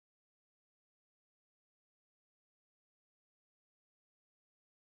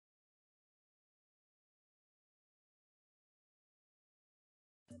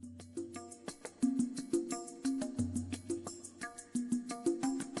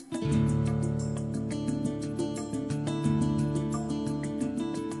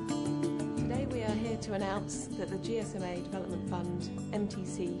to announce that the GSMA Development Fund,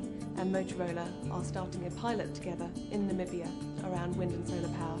 MTC and Motorola are starting a pilot together in Namibia around wind and solar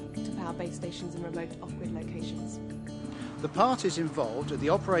power to power base stations in remote off-grid locations. The parties involved are the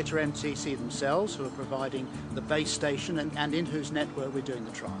operator MTC themselves, who are providing the base station and in whose network we're doing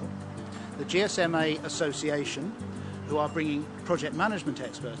the trial, the GSMA Association, who are bringing project management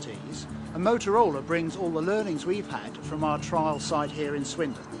expertise, and Motorola brings all the learnings we've had from our trial site here in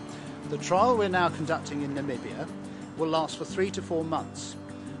Swindon. The trial we're now conducting in Namibia will last for 3 to 4 months.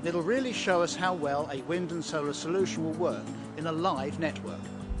 It'll really show us how well a wind and solar solution will work in a live network.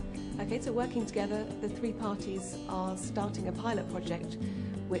 Okay, so working together, the three parties are starting a pilot project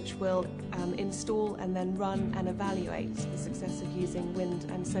which will install and then run and evaluate the success of using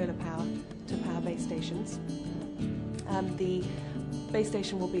wind and solar power to power base stations. The base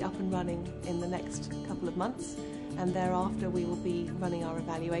station will be up and running in the next couple of months, and thereafter we will be running our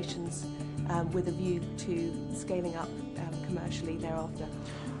evaluations with a view to scaling up commercially thereafter.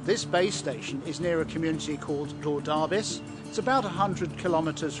 This base station is near a community called Lord Darbis. It's about 100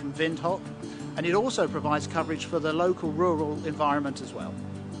 kilometres from Windhoek, and it also provides coverage for the local rural environment as well.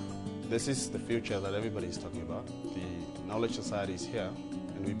 This is the future that everybody is talking about. The knowledge society is here,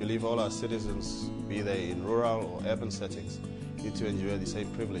 and we believe all our citizens, be they in rural or urban settings, need to enjoy the same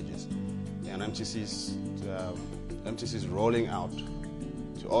privileges. And MTC's rolling out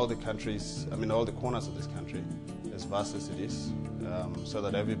to all the countries, all the corners of this country, as vast as it is, so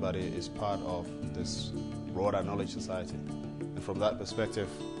that everybody is part of this broader knowledge society. And from that perspective,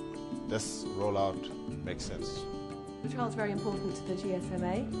 this rollout makes sense. The trial is very important to the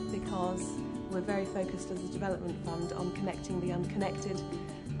GSMA because we're very focused as a development fund on connecting the unconnected,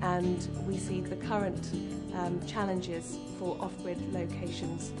 and we see the current challenges for off-grid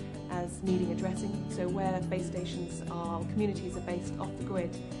locations as needing addressing. So where base stations are, communities are based off the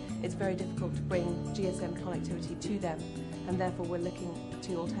grid, it's very difficult to bring GSM connectivity to them, and therefore we're looking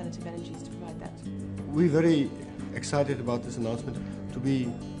to alternative energies to provide that. We're very excited about this announcement to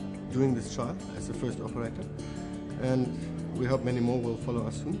be doing this trial as the first operator, and we hope many more will follow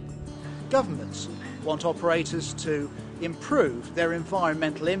us soon. Governments want operators to improve their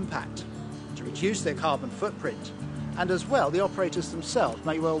environmental impact, to reduce their carbon footprint, and as well the operators themselves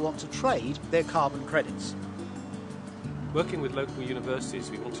may well want to trade their carbon credits. Working with local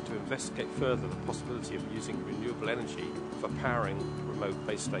universities, we wanted to investigate further the possibility of using renewable energy for powering remote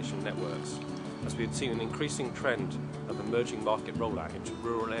base station networks, as we had seen an increasing trend of emerging market rollout into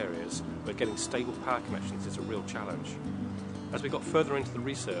rural areas where getting stable power connections is a real challenge. As we got further into the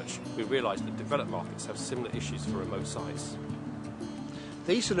research, we realised that developed markets have similar issues for remote sites.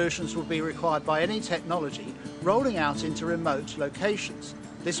 These solutions will be required by any technology rolling out into remote locations.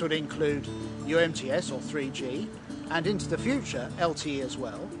 This would include UMTS or 3G, and into the future LTE as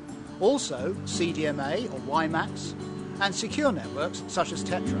well, also CDMA or WiMAX, and secure networks such as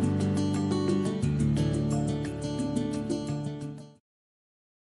Tetra.